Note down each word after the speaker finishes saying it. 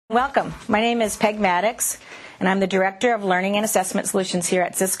Welcome. My name is Peg Maddocks, and I'm the Director of Learning and Assessment Solutions here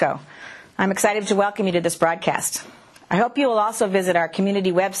at Cisco. I'm excited to welcome you to this broadcast. I hope you will also visit our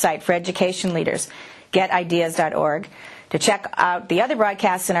community website for education leaders, GETideas.org, to check out the other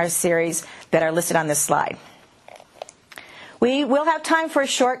broadcasts in our series that are listed on this slide. We will have time for a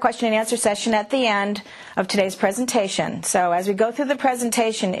short question and answer session at the end of today's presentation. So as we go through the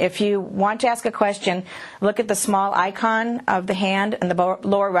presentation, if you want to ask a question, look at the small icon of the hand in the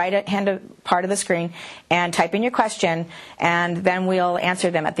lower right hand part of the screen and type in your question, and then we'll answer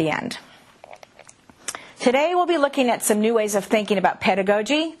them at the end. Today we'll be looking at some new ways of thinking about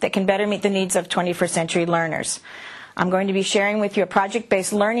pedagogy that can better meet the needs of 21st century learners. I'm going to be sharing with you a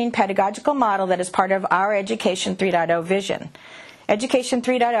project-based learning pedagogical model that is part of our Education 3.0 vision. Education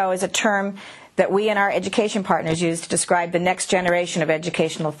 3.0 is a term that we and our education partners use to describe the next generation of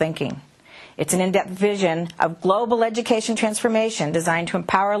educational thinking. It's an in-depth vision of global education transformation designed to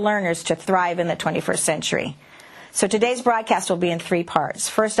empower learners to thrive in the 21st century. So today's broadcast will be in three parts.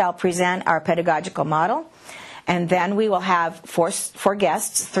 First, I'll present our pedagogical model. And then we will have four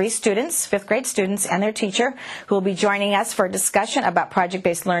guests, three students, fifth grade students, and their teacher, who will be joining us for a discussion about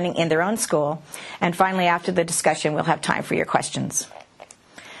project-based learning in their own school. And finally, after the discussion, we'll have time for your questions.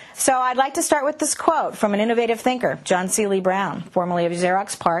 So I'd like to start with this quote from an innovative thinker, John C. Lee Brown, formerly of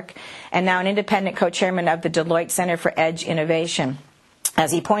Xerox PARC, and now an independent co-chairman of the Deloitte Center for Edge Innovation.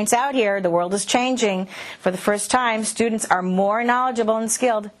 As he points out here, the world is changing. For the first time, students are more knowledgeable and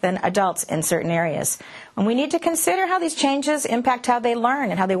skilled than adults in certain areas. And we need to consider how these changes impact how they learn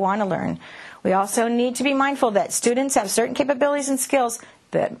and how they want to learn. We also need to be mindful that students have certain capabilities and skills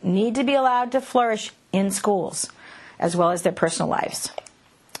that need to be allowed to flourish in schools, as well as their personal lives.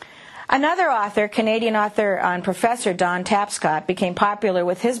 Another author, Canadian author and professor Don Tapscott, became popular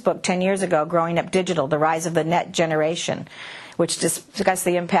with his book 10 years ago, Growing Up Digital, The Rise of the Net Generation, which discussed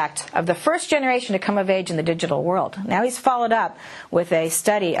the impact of the first generation to come of age in the digital world. Now he's followed up with a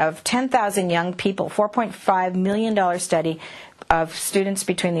study of 10,000 young people, $4.5 million study of students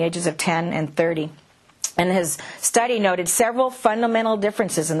between the ages of 10 and 30. And his study noted several fundamental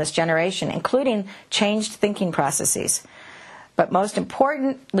differences in this generation, including changed thinking processes. But most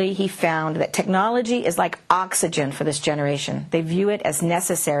importantly, he found that technology is like oxygen for this generation. They view it as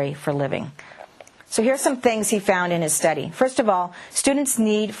necessary for living. So here's some things he found in his study. First of all, students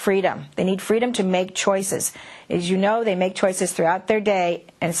need freedom. They need freedom to make choices. As you know, they make choices throughout their day,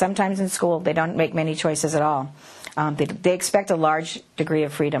 and sometimes in school they don't make many choices at all. They expect a large degree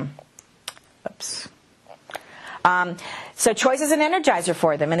of freedom. Oops. So choice is an energizer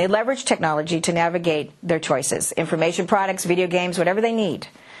for them, and they leverage technology to navigate their choices. Information products, video games, whatever they need.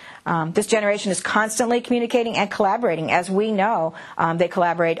 This generation is constantly communicating and collaborating. As we know, they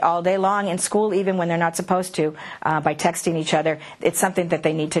collaborate all day long in school, even when they're not supposed to, by texting each other. It's something that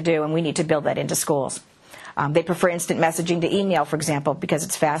they need to do, and we need to build that into schools. They prefer instant messaging to email, for example, because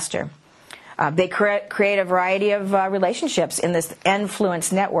it's faster. They create a variety of relationships in this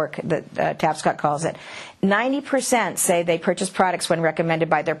influence network that Tapscott calls it. 90% say they purchase products when recommended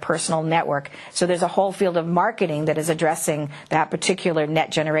by their personal network. So there's a whole field of marketing that is addressing that particular net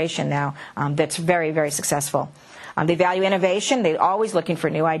generation now that's very, very successful. They value innovation. They're always looking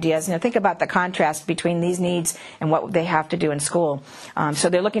for new ideas. Think about the contrast between these needs and what they have to do in school. So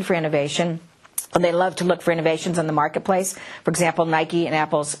they're looking for innovation. And they love to look for innovations on the marketplace. For example, Nike and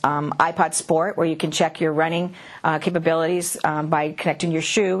Apple's iPod Sport, where you can check your running capabilities by connecting your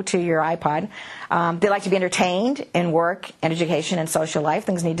shoe to your iPod. They like to be entertained in work and education and social life.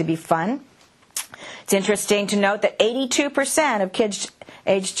 Things need to be fun. It's interesting to note that 82% of kids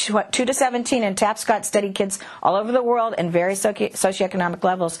aged 2 to 17, and Tapscott studied kids all over the world and various socioeconomic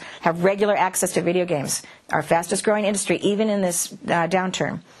levels, have regular access to video games, our fastest growing industry, even in this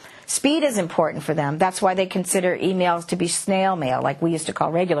downturn. Speed is important for them. That's why they consider emails to be snail mail, like we used to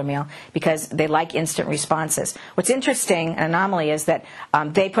call regular mail, because they like instant responses. What's interesting, an anomaly, is that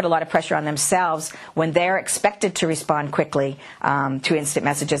they put a lot of pressure on themselves when they're expected to respond quickly to instant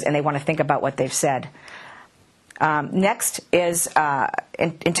messages, and they want to think about what they've said. Next is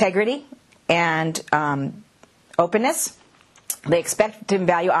integrity and openness. They expect and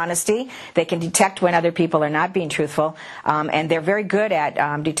value honesty. They can detect when other people are not being truthful, and they're very good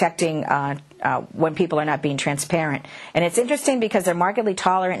at detecting when people are not being transparent. And it's interesting because they're markedly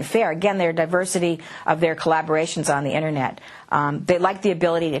tolerant and fair. Again, their diversity of their collaborations on the internet. They like the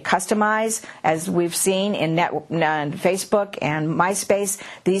ability to customize, as we've seen in Facebook and MySpace.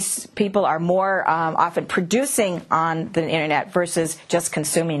 These people are more often producing on the internet versus just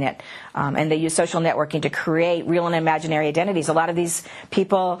consuming it. And they use social networking to create real and imaginary identities. A lot of these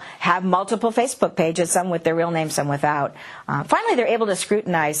people have multiple Facebook pages, some with their real name, some without. Finally, they're able to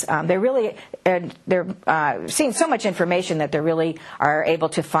scrutinize. They're seeing so much information that they really are able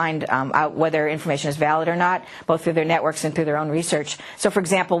to find out whether information is valid or not, both through their networks and through their own research. So, for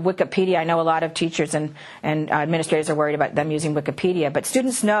example, Wikipedia, I know a lot of teachers and administrators are worried about them using Wikipedia, but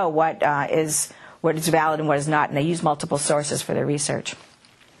students know what is valid and what is not, and they use multiple sources for their research.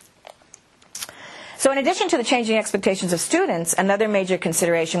 So in addition to the changing expectations of students, another major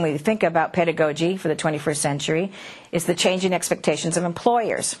consideration when we think about pedagogy for the 21st century is the changing expectations of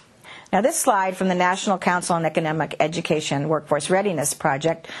employers. Now, this slide from the National Council on Economic Education Workforce Readiness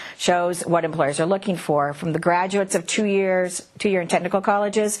Project shows what employers are looking for from the graduates of two-year and technical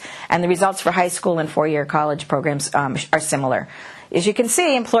colleges, and the results for high school and four-year college programs are similar. As you can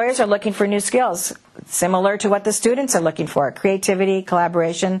see, employers are looking for new skills, similar to what the students are looking for: creativity,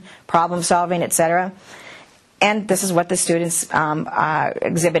 collaboration, problem solving, etc. And this is what the students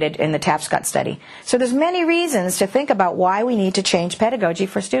exhibited in the Tapscott study. So there's many reasons to think about why we need to change pedagogy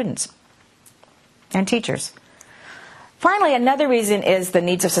for students and teachers. Finally, another reason is the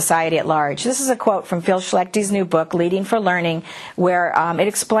needs of society at large. This is a quote from Phil Schlechty's new book, Leading for Learning, where it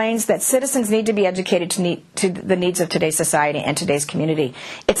explains that citizens need to be educated to the needs of today's society and today's community.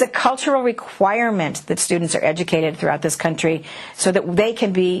 It's a cultural requirement that students are educated throughout this country so that they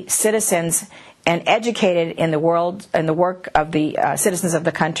can be citizens and educated in the world and the work of the citizens of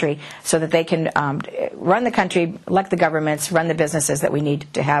the country, so that they can run the country, elect the governments, run the businesses that we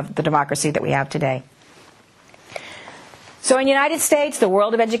need to have the democracy that we have today. So in the United States, the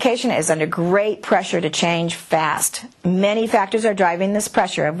world of education is under great pressure to change fast. Many factors are driving this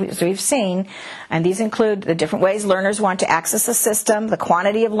pressure, as we've seen, and these include the different ways learners want to access the system, the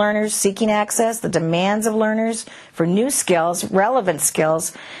quantity of learners seeking access, the demands of learners for new skills, relevant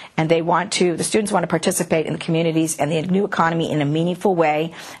skills, and the students want to participate in the communities and the new economy in a meaningful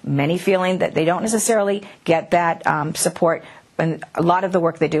way, many feeling that they don't necessarily get that support in a lot of the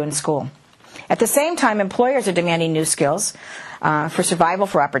work they do in school. At the same time, employers are demanding new skills for survival,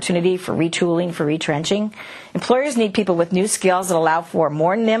 for opportunity, for retooling, for retrenching. Employers need people with new skills that allow for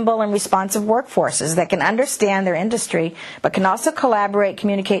more nimble and responsive workforces that can understand their industry, but can also collaborate,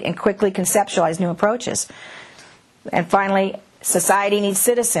 communicate, and quickly conceptualize new approaches. And finally, society needs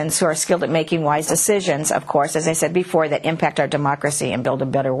citizens who are skilled at making wise decisions, of course, as I said before, that impact our democracy and build a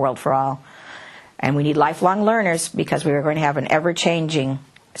better world for all. And we need lifelong learners because we are going to have an ever-changing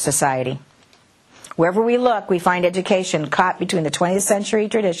society. Wherever we look, we find education caught between the 20th century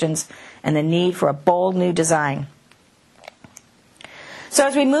traditions and the need for a bold new design. So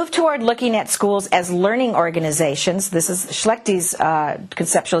as we move toward looking at schools as learning organizations, this is Schlechty's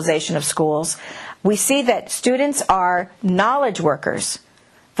conceptualization of schools, we see that students are knowledge workers,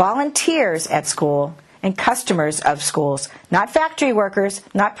 volunteers at school, and customers of schools. Not factory workers,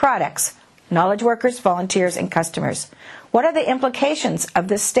 not products. Knowledge workers, volunteers, and customers. What are the implications of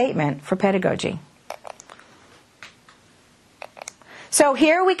this statement for pedagogy? So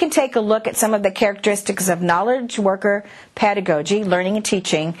here we can take a look at some of the characteristics of knowledge worker pedagogy, learning and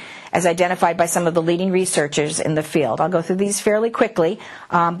teaching, as identified by some of the leading researchers in the field. I'll go through these fairly quickly,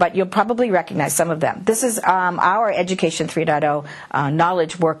 but you'll probably recognize some of them. This is our Education 3.0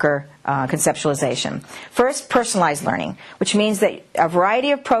 knowledge worker conceptualization. First, personalized learning, which means that a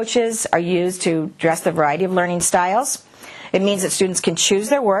variety of approaches are used to address the variety of learning styles. It means that students can choose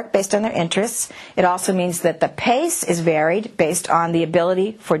their work based on their interests. It also means that the pace is varied based on the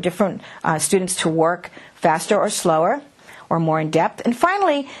ability for different students to work faster or slower or more in depth. And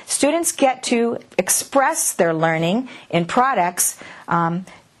finally, students get to express their learning in products in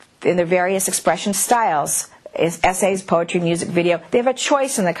their various expression styles, essays, poetry, music, video. They have a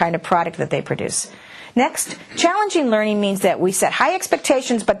choice in the kind of product that they produce. Next, challenging learning means that we set high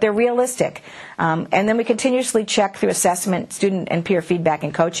expectations, but they're realistic. And then we continuously check through assessment, student and peer feedback,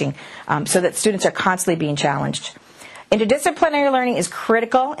 and coaching so that students are constantly being challenged. Interdisciplinary learning is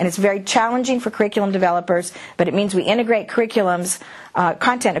critical, and it's very challenging for curriculum developers, but it means we integrate curriculums,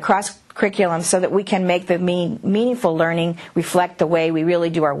 content across curriculums so that we can make the meaningful learning reflect the way we really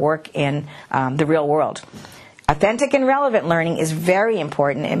do our work in the real world. A Authentic and relevant learning is very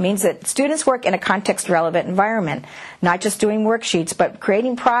important. It means that students work in a context-relevant environment, not just doing worksheets, but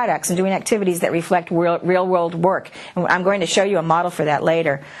creating products and doing activities that reflect real-world work. And I'm going to show you a model for that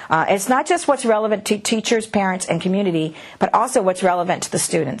later. It's not just what's relevant to teachers, parents, and community, but also what's relevant to the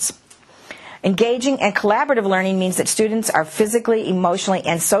students. Engaging and collaborative learning means that students are physically, emotionally,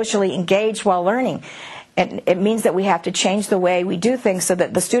 and socially engaged while learning. And it means that we have to change the way we do things so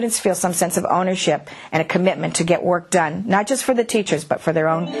that the students feel some sense of ownership and a commitment to get work done, not just for the teachers, but for their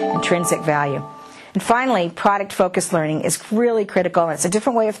own intrinsic value. And finally, product-focused learning is really critical, and it's a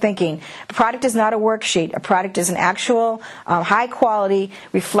different way of thinking. A product is not a worksheet. A product is an actual, high-quality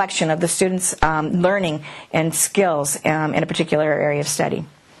reflection of the students' learning and skills in a particular area of study.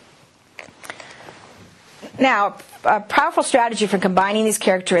 Now, a powerful strategy for combining these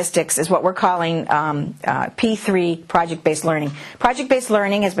characteristics is what we're calling P3, project-based learning. Project-based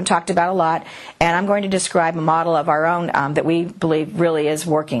learning has been talked about a lot, and I'm going to describe a model of our own that we believe really is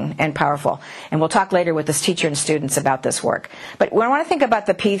working and powerful. And we'll talk later with this teacher and students about this work. But we want to think about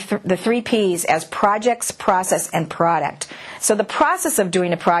the three Ps as projects, process, and product. So the process of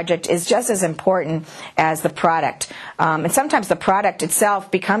doing a project is just as important as the product. And sometimes the product itself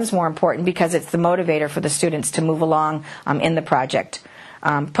becomes more important because it's the motivator for the students to move along in the project.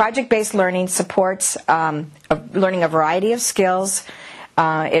 Project-based learning supports learning a variety of skills.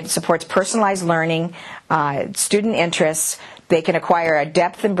 It supports personalized learning, student interests. They can acquire a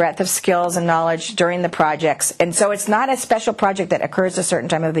depth and breadth of skills and knowledge during the projects. And so it's not a special project that occurs a certain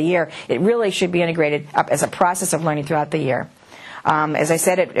time of the year. It really should be integrated up as a process of learning throughout the year. As I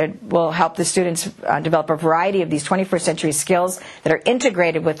said, it will help the students develop a variety of these 21st century skills that are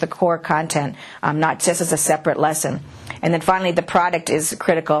integrated with the core content, not just as a separate lesson. And then finally, the product is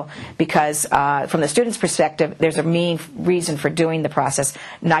critical because from the student's perspective, there's a main reason for doing the process,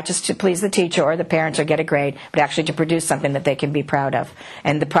 not just to please the teacher or the parents or get a grade, but actually to produce something that they can be proud of.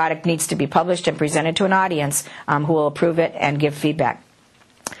 And the product needs to be published and presented to an audience who will approve it and give feedback.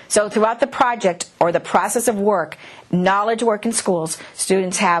 So throughout the project or the process of work, knowledge work in schools,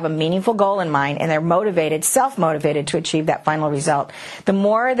 students have a meaningful goal in mind and they're motivated, self-motivated to achieve that final result. The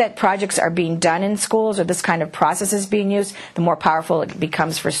more that projects are being done in schools or this kind of process is being used, the more powerful it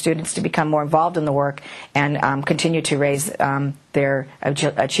becomes for students to become more involved in the work and continue to raise their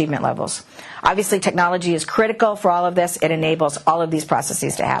achievement levels. Obviously, technology is critical for all of this. It enables all of these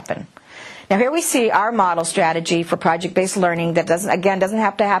processes to happen. Now here we see our model strategy for project-based learning that doesn't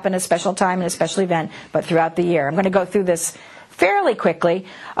have to happen at a special time and a special event, but throughout the year. I'm going to go through this fairly quickly,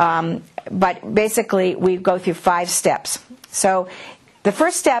 but basically we go through 5 steps. So the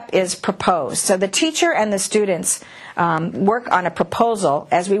first step is propose. So the teacher and the students work on a proposal,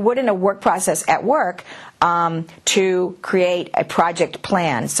 as we would in a work process at work, to create a project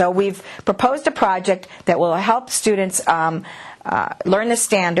plan. So we've proposed a project that will help students learn the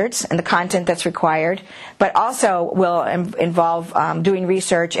standards and the content that's required, but also will involve doing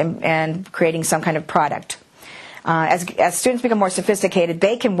research and creating some kind of product. As students become more sophisticated,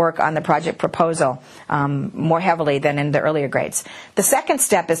 they can work on the project proposal more heavily than in the earlier grades. The second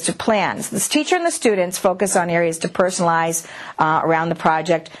step is to plan. The teacher and the students focus on areas to personalize around the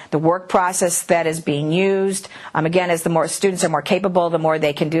project, the work process that is being used. Again, as the more students are more capable, the more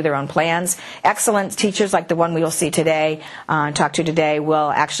they can do their own plans. Excellent teachers like the one we will see today, talk to today, will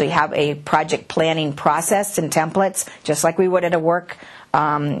actually have a project planning process and templates, just like we would at a work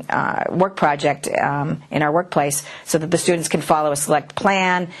project in our workplace, so that the students can follow a select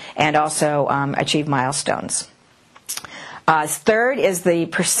plan and also achieve milestones. Third is the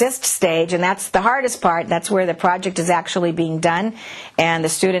persist stage, and that's the hardest part. That's where the project is actually being done, and the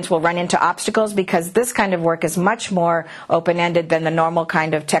students will run into obstacles because this kind of work is much more open-ended than the normal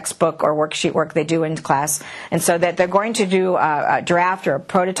kind of textbook or worksheet work they do in class. And so that they're going to do a draft or a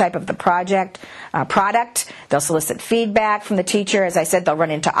prototype of the product. They'll solicit feedback from the teacher. As I said, they'll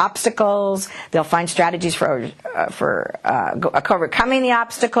run into obstacles. They'll find strategies for overcoming the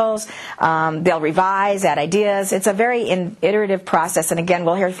obstacles. They'll revise, add ideas. It's a very iterative process, and again,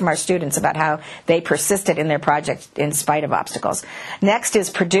 we'll hear from our students about how they persisted in their project in spite of obstacles. Next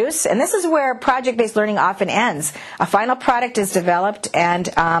is produce, and this is where project-based learning often ends. A final product is developed, and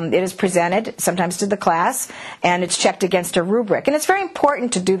it is presented, sometimes to the class, and it's checked against a rubric. And it's very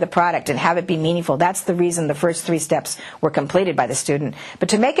important to do the product and have it be meaningful. That's the reason the first 3 steps were completed by the student. But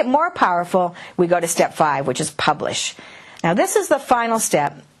to make it more powerful, we go to step 5, which is publish. Now, this is the final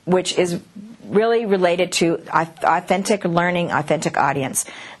step, which is really related to authentic learning, authentic audience.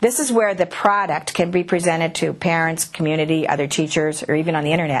 This is where the product can be presented to parents, community, other teachers, or even on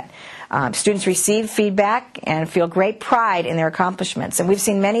the internet. Students receive feedback and feel great pride in their accomplishments. And we've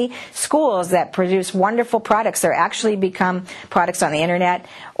seen many schools that produce wonderful products that actually become products on the internet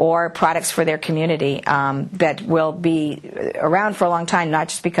or products for their community that will be around for a long time, not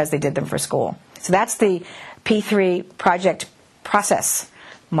just because they did them for school. So that's the P3 project process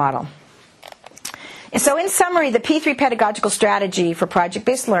model. And so in summary, the P3 pedagogical strategy for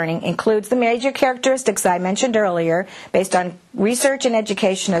project-based learning includes the major characteristics that I mentioned earlier based on research and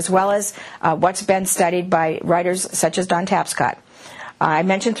education, as well as what's been studied by writers such as Don Tapscott. I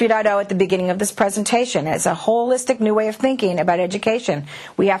mentioned 3.0 at the beginning of this presentation as a holistic new way of thinking about education.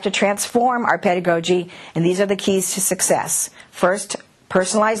 We have to transform our pedagogy, and these are the keys to success. First,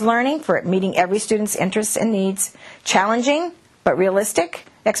 personalized learning for meeting every student's interests and needs. Challenging but realistic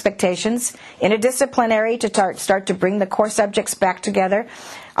expectations. Interdisciplinary to start to bring the core subjects back together.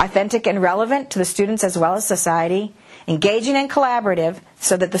 Authentic and relevant to the students as well as society. Engaging and collaborative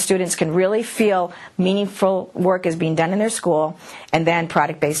so that the students can really feel meaningful work is being done in their school. And then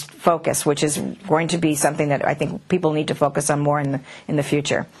product-based focus, which is going to be something that I think people need to focus on more in the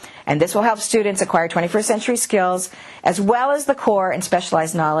future. And this will help students acquire 21st century skills as well as the core and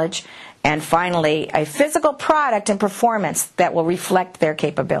specialized knowledge. And finally, a physical product and performance that will reflect their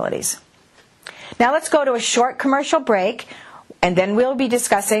capabilities. Now let's go to a short commercial break, and then we'll be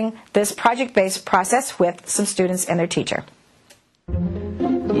discussing this project-based process with some students and their teacher.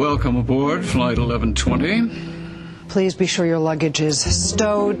 Welcome aboard Flight 1120. Please be sure your luggage is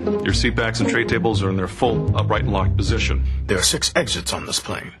stowed. Your seat backs and tray tables are in their full upright and locked position. There are 6 exits on this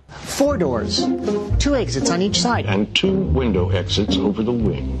plane. 4 doors, 2 exits on each side. And 2 window exits over the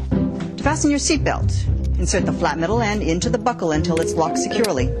wing. To fasten your seatbelt, insert the flat middle end into the buckle until it's locked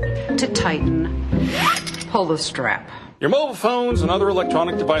securely. To tighten, pull the strap. Your mobile phones and other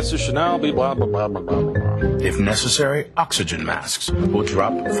electronic devices should now be blah, blah, blah, blah, blah, blah. If necessary, oxygen masks will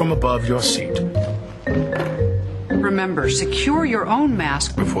drop from above your seat. Remember, secure your own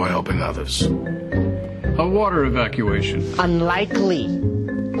mask before helping others. A water evacuation. Unlikely.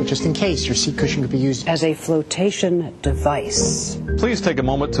 But just in case, your seat cushion could be used as a flotation device. Please take a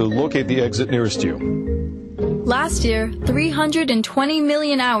moment to locate the exit nearest you. Last year, 320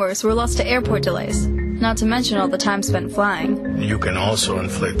 million hours were lost to airport delays, not to mention all the time spent flying. You can also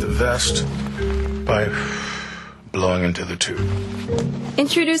inflate the vest by blowing into the tube.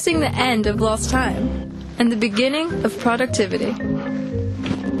 Introducing the end of lost time and the beginning of productivity.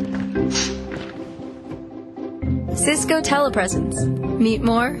 Cisco Telepresence. Meet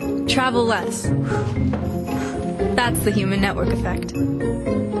more, travel less. That's the human network effect.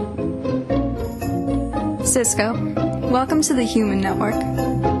 Cisco, welcome to the human network.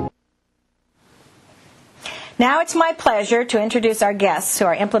 Now it's my pleasure to introduce our guests who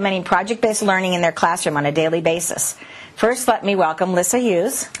are implementing project-based learning in their classroom on a daily basis. First, let me welcome Lissa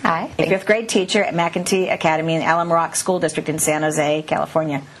Hughes. Hi. A 5th grade teacher at McEntee Academy in Alum Rock School District in San Jose,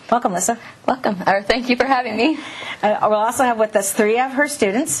 California. Welcome, Lissa. Welcome. Thank you for having me. We'll also have with us 3 of her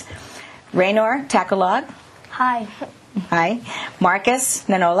students. Raynor Takalog. Hi. Hi. Marcus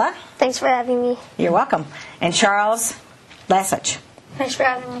Nanola. Thanks for having me. You're welcome. And Charles Lasich. Thanks for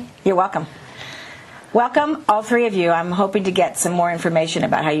having me. You're welcome. Welcome, all 3 of you. I'm hoping to get some more information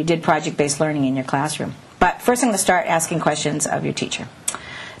about how you did project-based learning in your classroom. But first I'm going to start asking questions of your teacher.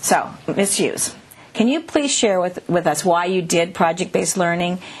 So, Ms. Hughes, can you please share with us why you did project-based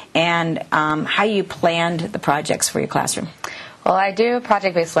learning and how you planned the projects for your classroom? Well, I do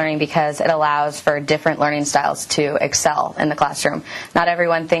project-based learning because it allows for different learning styles to excel in the classroom. Not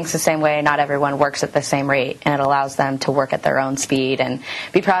everyone thinks the same way, not everyone works at the same rate, and it allows them to work at their own speed and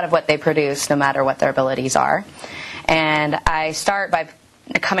be proud of what they produce no matter what their abilities are. And I start by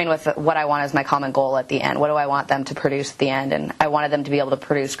coming with what I want as my common goal at the end. What do I want them to produce at the end? And I wanted them to be able to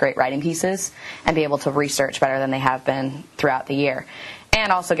produce great writing pieces and be able to research better than they have been throughout the year.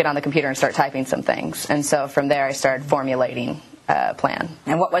 And also get on the computer and start typing some things. And so from there I started formulating a plan.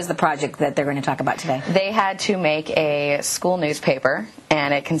 And what was the project that they're going to talk about today? They had to make a school newspaper,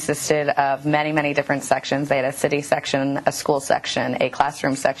 and it consisted of many, many different sections. They had a city section, a school section, a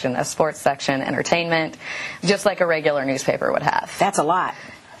classroom section, a sports section, entertainment, just like a regular newspaper would have. That's a lot.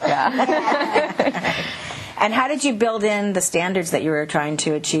 Yeah. And how did you build in the standards that you were trying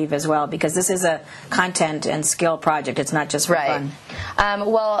to achieve as well? Because this is a content and skill project. It's not just for fun.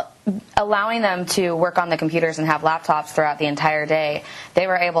 Well, allowing them to work on the computers and have laptops throughout the entire day, they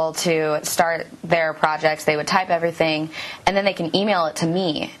were able to start their projects. They would type everything, and then they can email it to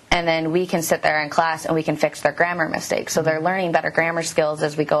me, and then we can sit there in class and we can fix their grammar mistakes. So they're learning better grammar skills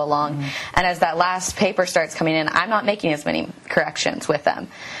as we go along. And as that last paper starts coming in, I'm not making as many corrections with them.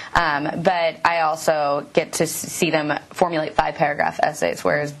 But I also get to see them formulate 5-paragraph essays,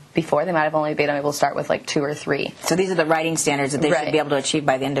 whereas before they might have only been able to start with like 2 or 3. So these are the writing standards that they should be able to achieve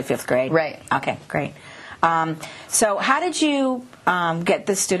by the end of 5th grade? Right. Okay, great. So how did you get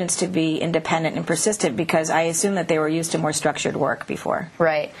the students to be independent and persistent? Because I assume that they were used to more structured work before.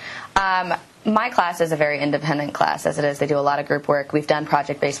 Right. My class is a very independent class, as it is. They do a lot of group work. We've done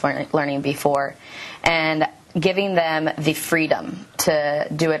project-based learning before. And giving them the freedom to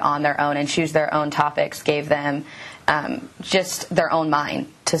do it on their own and choose their own topics gave them just their own mind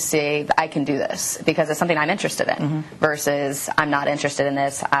to say, I can do this, because it's something I'm interested in, versus I'm not interested in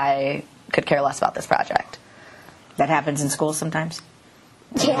this, I could care less about this project. That happens in school sometimes?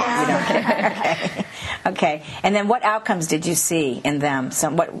 Yeah. You don't care. Okay. And then what outcomes did you see in them?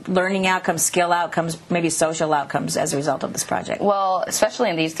 What learning outcomes, skill outcomes, maybe social outcomes as a result of this project? Well, especially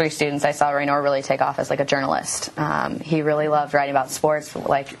in these 3 students, I saw Raynor really take off as like a journalist. He really loved writing about sports,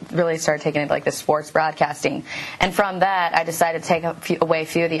 like really started taking into like the sports broadcasting. And from that, I decided to take away a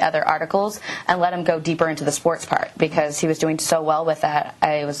few of the other articles and let him go deeper into the sports part, because he was doing so well with that.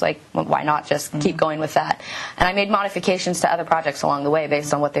 I was like, well, why not just keep going with that? And I made modifications to other projects along the way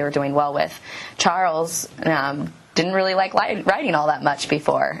based on what they were doing well with. Charles didn't really like writing all that much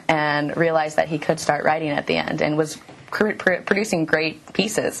before, and realized that he could start writing at the end, and was producing great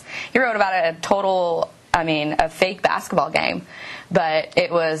pieces. He wrote about a fake basketball game, but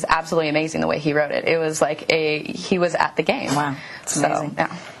it was absolutely amazing the way he wrote it. It was like he was at the game. Wow, it's amazing.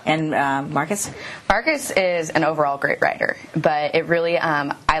 Yeah. And Marcus? Marcus is an overall great writer, but it really,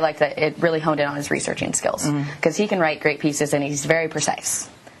 I like that it really honed in on his researching skills, because he can write great pieces and he's very precise.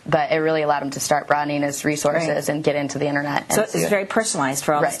 But it really allowed him to start broadening his resources and get into the internet. So it's very personalized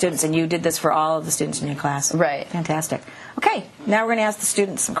for all the students, and you did this for all of the students in your class. Right. Fantastic. Okay, now we're going to ask the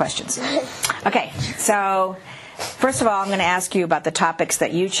students some questions. Okay, so first of all, I'm going to ask you about the topics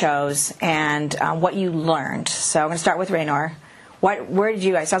that you chose and what you learned. So I'm going to start with Raynor. Where did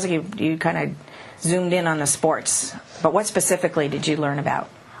you? It sounds like you kind of zoomed in on the sports, but what specifically did you learn about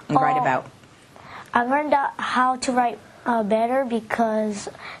and write about? I learned how to write better, because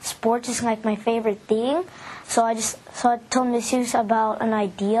sports is like my favorite thing. So I told Mrs. about an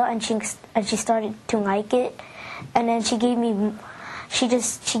idea, and she started to like it, and then she gave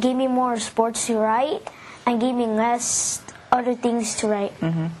me more sports to write and gave me less other things to write.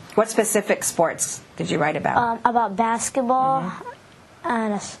 What specific sports did you write about? About basketball,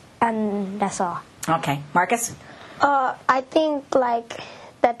 and that's all. Okay, Marcus? I think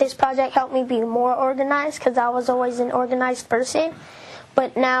that this project helped me be more organized, because I was always an organized person.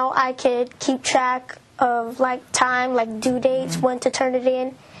 But now I could keep track of time, due dates, when to turn it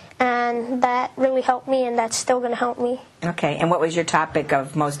in, and that really helped me, and that's still going to help me. Okay, and what was your topic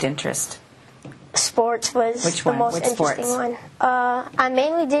of most interest? Sports was the most interesting one. I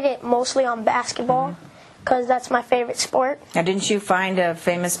mainly did it mostly on basketball, because that's my favorite sport. Now, didn't you find a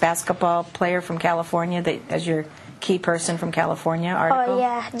famous basketball player from California as your key person from California article? Oh,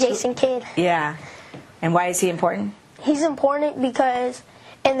 yeah, Jason Kidd. Yeah. And why is he important? He's important because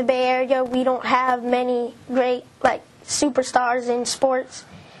in the Bay Area we don't have many great superstars in sports,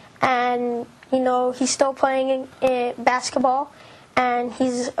 and he's still playing in basketball, and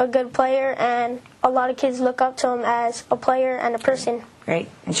he's a good player, and a lot of kids look up to him as a player and a person. Great.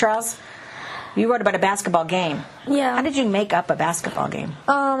 And Charles, you wrote about a basketball game. Yeah. How did you make up a basketball game?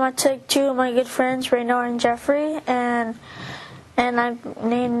 I took 2 of my good friends, Raynor and Jeffrey, and I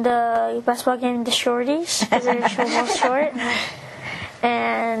named the basketball game the Shorties, because they're most short.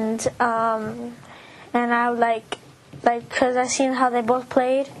 And I because I seen how they both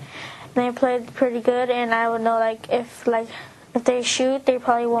played, and they played pretty good, and I would know if they shoot, they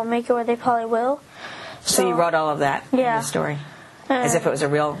probably won't make it, or they probably will. So you wrote all of that in your story? As if it was a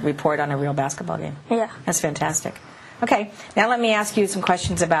real report on a real basketball game. Yeah. That's fantastic. Okay, now let me ask you some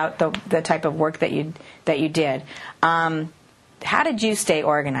questions about the type of work that you did. How did you stay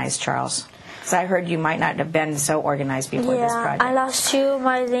organized, Charles? Because I heard you might not have been so organized before this project. I lost 2 of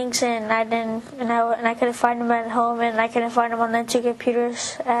my things, and I couldn't find them at home, and I couldn't find them on the 2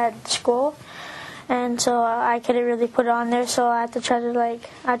 computers at school. And so I couldn't really put it on there, so I had to try to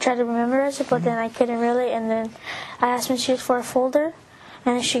memorize it, but then I couldn't really, and then I asked Mrs. for a folder,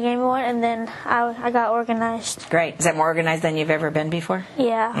 and she gave me one, and then I got organized. Great. Is that more organized than you've ever been before?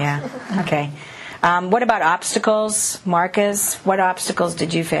 Yeah. Yeah. Okay. What about obstacles, Marcus? What obstacles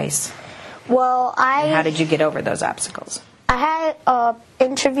did you face? Well, And how did you get over those obstacles? I had an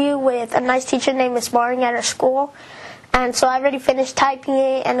interview with a nice teacher named Miss Barring at our school, and so I already finished typing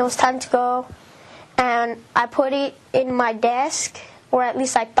it, and it was time to go. And I put it in my desk, or at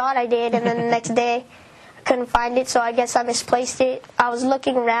least I thought I did, and then the next day I couldn't find it, so I guess I misplaced it. I was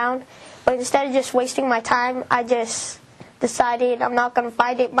looking around, but instead of just wasting my time, I just decided I'm not going to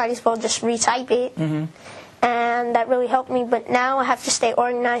find it, might as well just retype it. And that really helped me, but now I have to stay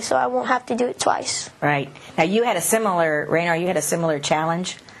organized so I won't have to do it twice. Right. Now, you had a similar, Raynor, you had a similar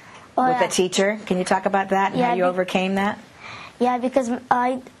challenge with a teacher. Can you talk about that and how you overcame that? Yeah, because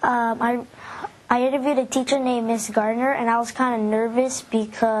I interviewed a teacher named Miss Gardner, and I was kind of nervous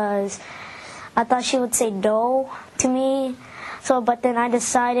because I thought she would say no to me. But then I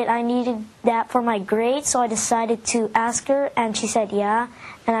decided I needed that for my grade, so I decided to ask her, and she said yeah,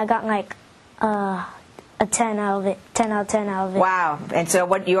 and I got like a 10 out of it, 10 out of 10 out of it. Wow. And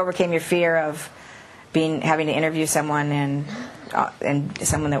so you overcame your fear of having to interview someone and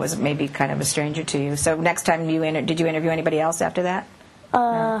someone that was maybe kind of a stranger to you. So next time did you interview anybody else after that?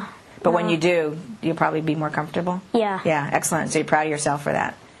 No. But when you do, you'll probably be more comfortable? Yeah. Yeah, excellent. So you're proud of yourself for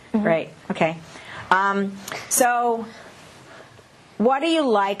that. Great. Okay. So what do you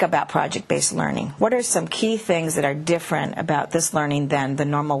like about project-based learning? What are some key things that are different about this learning than the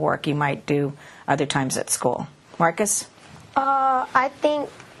normal work you might do other times at school? Marcus? I think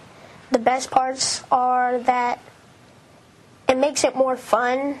the best parts are that it makes it more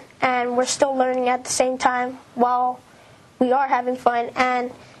fun, and we're still learning at the same time while we are having fun.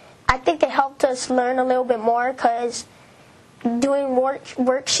 And I think it helped us learn a little bit more because doing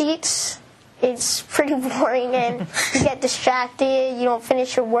worksheets, it's pretty boring, and you get distracted, you don't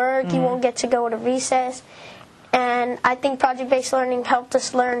finish your work, you won't get to go to recess. And I think project-based learning helped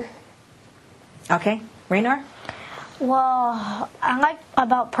us learn. Okay. Raynor? Well, I like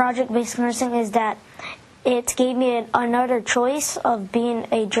about project-based learning is that it gave me another choice of being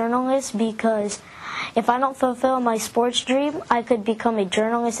a journalist, because if I don't fulfill my sports dream, I could become a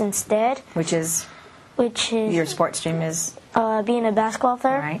journalist instead. Which is your sports dream is being a basketball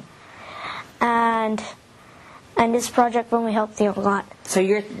player. Right. And this project really helped me a lot. So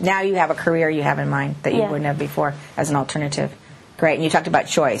now you have a career you have in mind that you wouldn't have before as an alternative. Great. And you talked about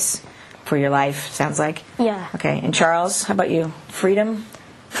choice for your life, sounds like. Yeah. Okay. And Charles, how about you? Freedom?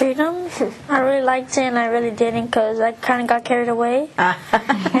 Freedom? I really liked it, and I really didn't because I kind of got carried away.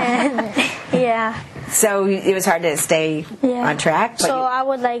 And, yeah. So it was hard to stay on track? So I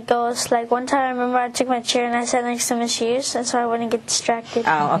would go, one time I remember I took my chair and I sat next to Miss Hughes, and so I wouldn't get distracted.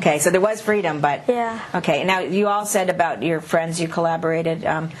 Oh, okay. So there was freedom, but... Yeah. Okay. Now, you all said about your friends you collaborated.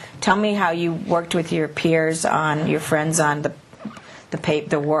 Tell me how you worked with your peers your friends on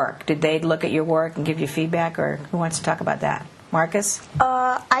the work. Did they look at your work and give you feedback, or who wants to talk about that? Marcus?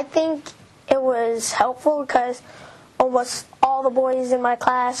 I think it was helpful because almost all the boys in my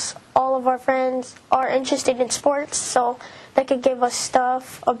class, all of our friends are interested in sports, so they could give us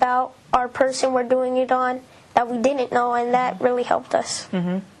stuff about our person we're doing it on that we didn't know, and that really helped us.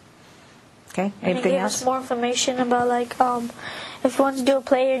 Mm-hmm. Okay. And it gave us more information about, if you want to do a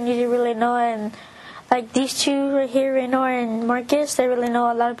play and you didn't really know it, and these two right here, Raynor and Marcus, they really know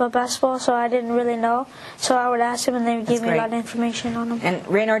a lot about basketball, so I didn't really know. So I would ask them, and they would give me a lot of information on them. And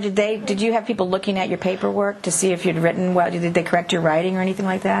Raynor, did you have people looking at your paperwork to see if you'd written well? Did they correct your writing or anything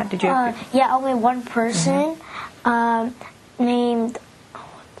like that? Did you? Yeah, only one person named.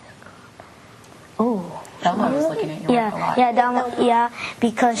 Oh. Delma was looking at your work a lot. Yeah, Delma.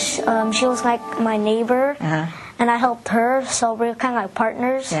 Because she was like my neighbor, and I helped her, so we're kind of like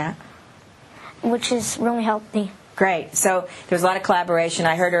partners. Yeah. Which has really helped me. Great. So there's a lot of collaboration.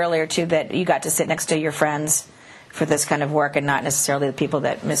 I heard earlier, too, that you got to sit next to your friends for this kind of work and not necessarily the people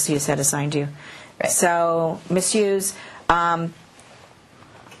that Miss Hughes had assigned you. Right. So, Miss Hughes, how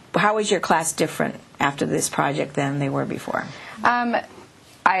was your class different after this project than they were before?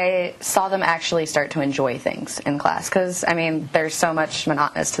 I saw them actually start to enjoy things in class because, there's so much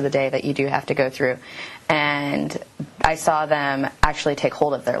monotonous to the day that you do have to go through. And I saw them actually take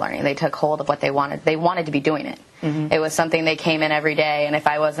hold of their learning. They took hold of what they wanted. They wanted to be doing it. Mm-hmm. It was something they came in every day, and if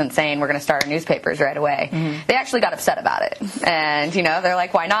I wasn't saying we're going to start our newspapers right away, they actually got upset about it. And, they're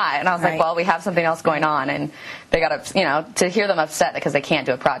like, why not? And I was like, well, we have something else going on. And they got, to hear them upset because they can't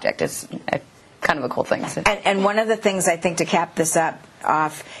do a project is kind of a cool thing. And one of the things, I think, to cap this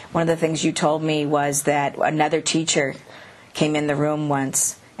off, one of the things you told me was that another teacher came in the room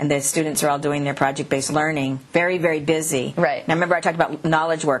once and the students are all doing their project-based learning. Very, very busy. Right. Now, remember I talked about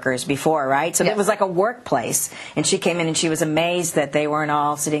knowledge workers before, right? So Yes. it was like a workplace, and she came in and she was amazed that they weren't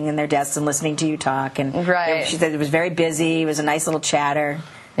all sitting in their desks and listening to you talk. And Right. she said it was very busy. It was a nice little chatter.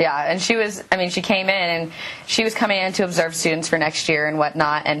 Yeah, and she came in and she was coming in to observe students for next year and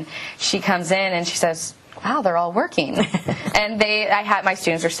whatnot, and she comes in and she says, wow, they're all working. And my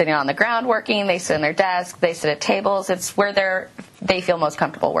students are sitting on the ground working, they sit in their desk, they sit at tables. It's where they feel most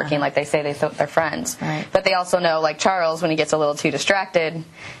comfortable working, like they say they sit with their friends. Right. But they also know, like Charles, when he gets a little too distracted,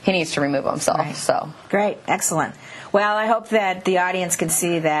 he needs to remove himself. Right. So Great, excellent. Well, I hope that the audience can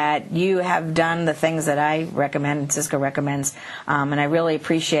see that you have done the things that I recommend, Cisco recommends, and I really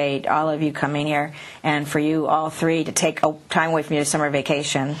appreciate all of you coming here, and for you all three to take time away from your summer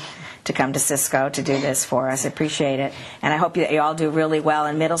vacation to come to Cisco to do this for us. I appreciate it, and I hope that you all do really well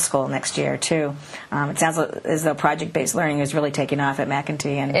in middle school next year too. It sounds as though project-based learning is really taking off at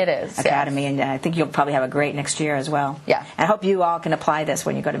McEntee and It is, Academy, yes. and I think you'll probably have a great next year as well. Yeah. And I hope you all can apply this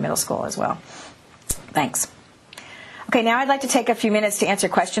when you go to middle school as well. Thanks. Okay, now I'd like to take a few minutes to answer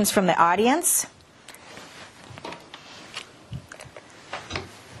questions from the audience.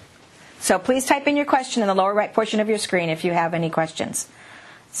 So please type in your question in the lower right portion of your screen if you have any questions.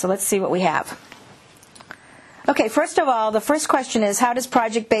 So let's see what we have. Okay, first of all, the first question is, how does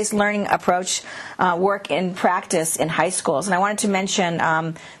project-based learning approach work in practice in high schools? And I wanted to mention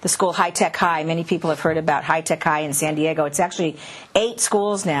the school High Tech High. Many people have heard about High Tech High in San Diego. It's actually 8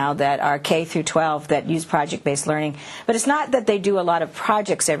 schools now that are K through 12 that use project-based learning. But it's not that they do a lot of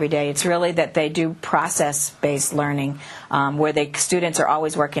projects every day. It's really that they do process-based learning, where the students are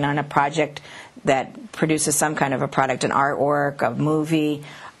always working on a project that produces some kind of a product, an artwork, a movie,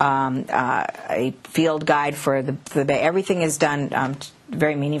 a field guide for the bay. Everything is done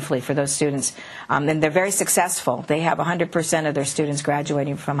very meaningfully for those students. And they're very successful. They have 100% of their students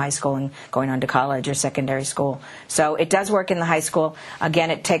graduating from high school and going on to college or secondary school. So it does work in the high school. Again,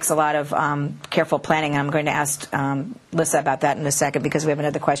 it takes a lot of careful planning. I'm going to ask Lissa about that in a second because we have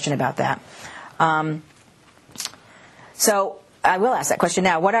another question about that. So I will ask that question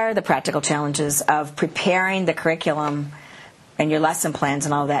now. What are the practical challenges of preparing the curriculum and your lesson plans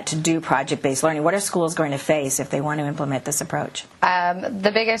and all that to do project-based learning? What are schools going to face if they want to implement this approach?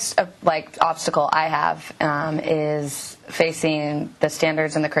 The biggest obstacle I have is facing the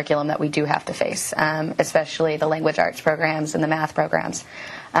standards in the curriculum that we do have to face, especially the language arts programs and the math programs.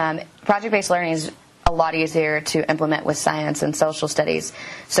 Project-based learning is a lot easier to implement with science and social studies.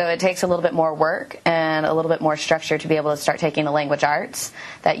 So it takes a little bit more work and a little bit more structure to be able to start taking the language arts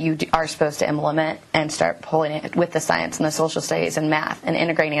that you are supposed to implement and start pulling it with the science and the social studies and math and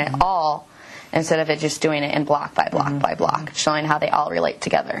integrating it all instead of it just doing it in block by block by block, showing how they all relate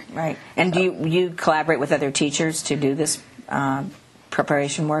together. Right. And do you collaborate with other teachers to do this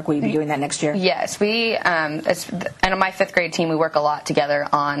preparation work? Will you be doing that next year? Yes. And on my 5th grade team, we work a lot together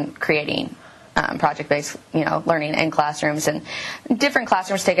on creating project-based, learning in classrooms, and different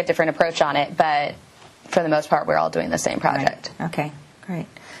classrooms take a different approach on it, but for the most part, we're all doing the same project. Right. Okay, great.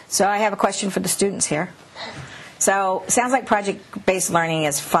 So I have a question for the students here. So it sounds like project-based learning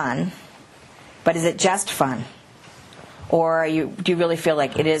is fun, but is it just fun? Or do you really feel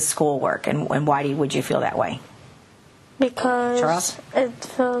like it is schoolwork, and why would you feel that way? Because Charles? It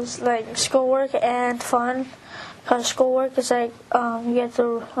feels like schoolwork and fun. Because schoolwork is like you get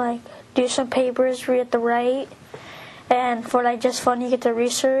to do some papers where you have to write, and for just fun you get to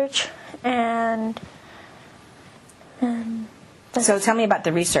research and so tell me about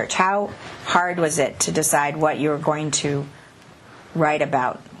the research. How hard was it to decide what you were going to write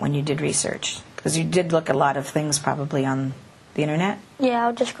about when you did research? Because you did look at a lot of things probably on the internet. Yeah,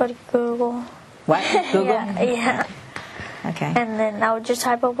 I'll just go to Google. What? Google? Yeah. Okay. And then I would just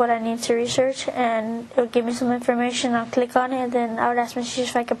type up what I need to research, and it would give me some information. I'll click on it, and then I would ask my teacher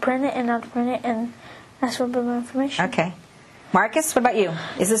if I could print it, and I'll print it, and that's what would be my information. Okay. Marcus, what about you?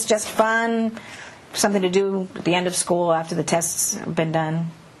 Is this just fun, something to do at the end of school after the tests have been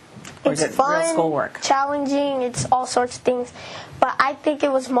done? Or is it fun, real schoolwork? Challenging, it's all sorts of things. But I think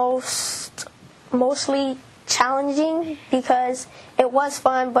it was mostly challenging because it was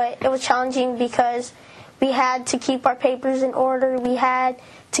fun, but it was challenging because we had to keep our papers in order. We had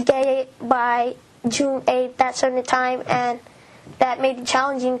to get it by June 8th, that certain time, and that made it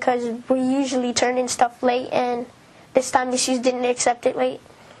challenging because we usually turn in stuff late, and this time the issues didn't accept it late.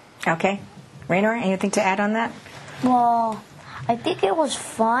 Okay. Raynor, anything to add on that? Well, I think it was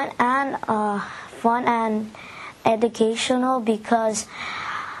fun and educational because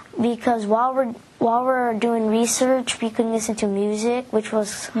while we're doing research, we can listen to music, which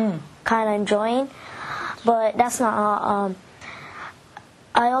was kind of enjoying. But that's not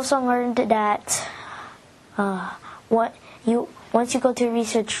I also learned that once you go to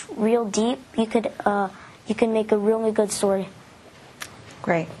research real deep, you can make a really good story.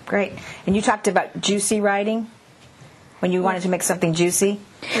 Great. And you talked about juicy writing when you wanted to make something juicy.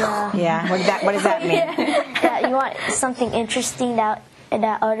 Yeah. What does that mean? That you want something interesting that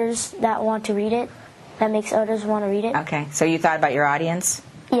others that want to read it, that makes others want to read it. Okay. So you thought about your audience?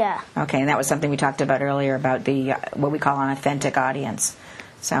 Yeah. Okay, and that was something we talked about earlier about the what we call an authentic audience.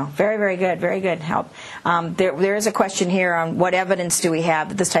 So very good help. There is a question here on what evidence do we have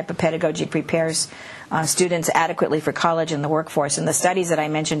that this type of pedagogy prepares students adequately for college and the workforce. And the studies that I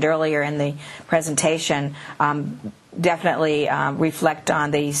mentioned earlier in the presentation definitely reflect on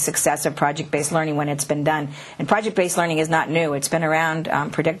the success of project-based learning when it's been done. And project-based learning is not new. It's been around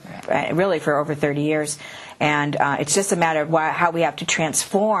really for over 30 years. And it's just a matter of how we have to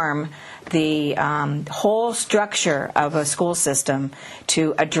transform the whole structure of a school system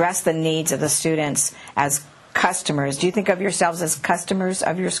to address the needs of the students as customers. Do you think of yourselves as customers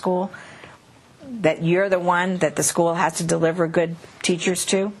of your school? That you're the one that the school has to deliver good teachers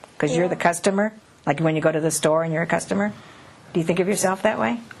to? Because you're the customer? Like when you go to the store and you're a customer? Do you think of yourself that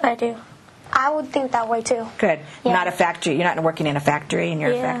way? I do. I would think that way too. Good. Yeah. Not a factory. You're not working in a factory and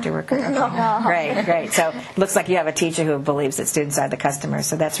you're a factory worker. Okay. No. Great. So it looks like you have a teacher who believes that students are the customers.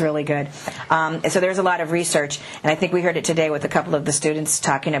 So that's really good. So there's a lot of research, and I think we heard it today with a couple of the students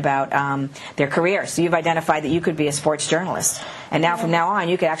talking about their careers. So you've identified that you could be a sports journalist, and now from now on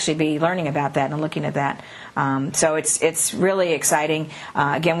you could actually be learning about that and looking at that. So it's really exciting.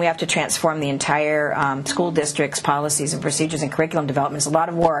 Again, we have to transform the entire school district's policies and procedures and curriculum development. It's a lot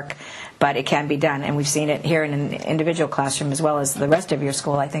of work, but it can be done, and we've seen it here in an individual classroom as well as the rest of your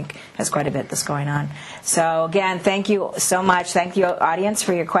school, I think, has quite a bit that's going on. So again, thank you so much. Thank you, audience,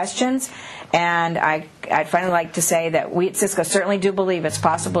 for your questions. And I'd finally like to say that we at Cisco certainly do believe it's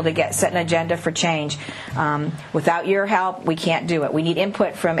possible to set an agenda for change. Without your help, we can't do it. We need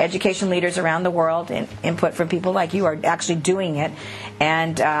input from education leaders around the world and input from people like you who are actually doing it.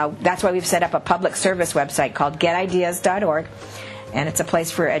 And that's why we've set up a public service website called GETideas.org. And it's a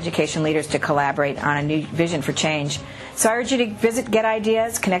place for education leaders to collaborate on a new vision for change. So I urge you to visit Get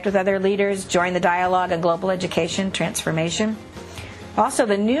Ideas, connect with other leaders, join the dialogue on global education transformation. Also,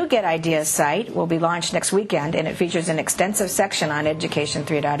 the new Get Ideas site will be launched next weekend, and it features an extensive section on Education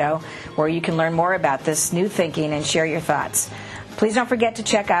 3.0 where you can learn more about this new thinking and share your thoughts. Please don't forget to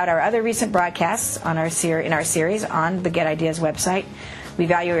check out our other recent broadcasts in our series on the Get Ideas website. We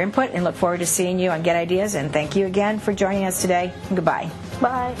value your input and look forward to seeing you on Get Ideas, and thank you again for joining us today. Goodbye.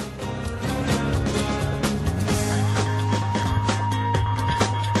 Bye.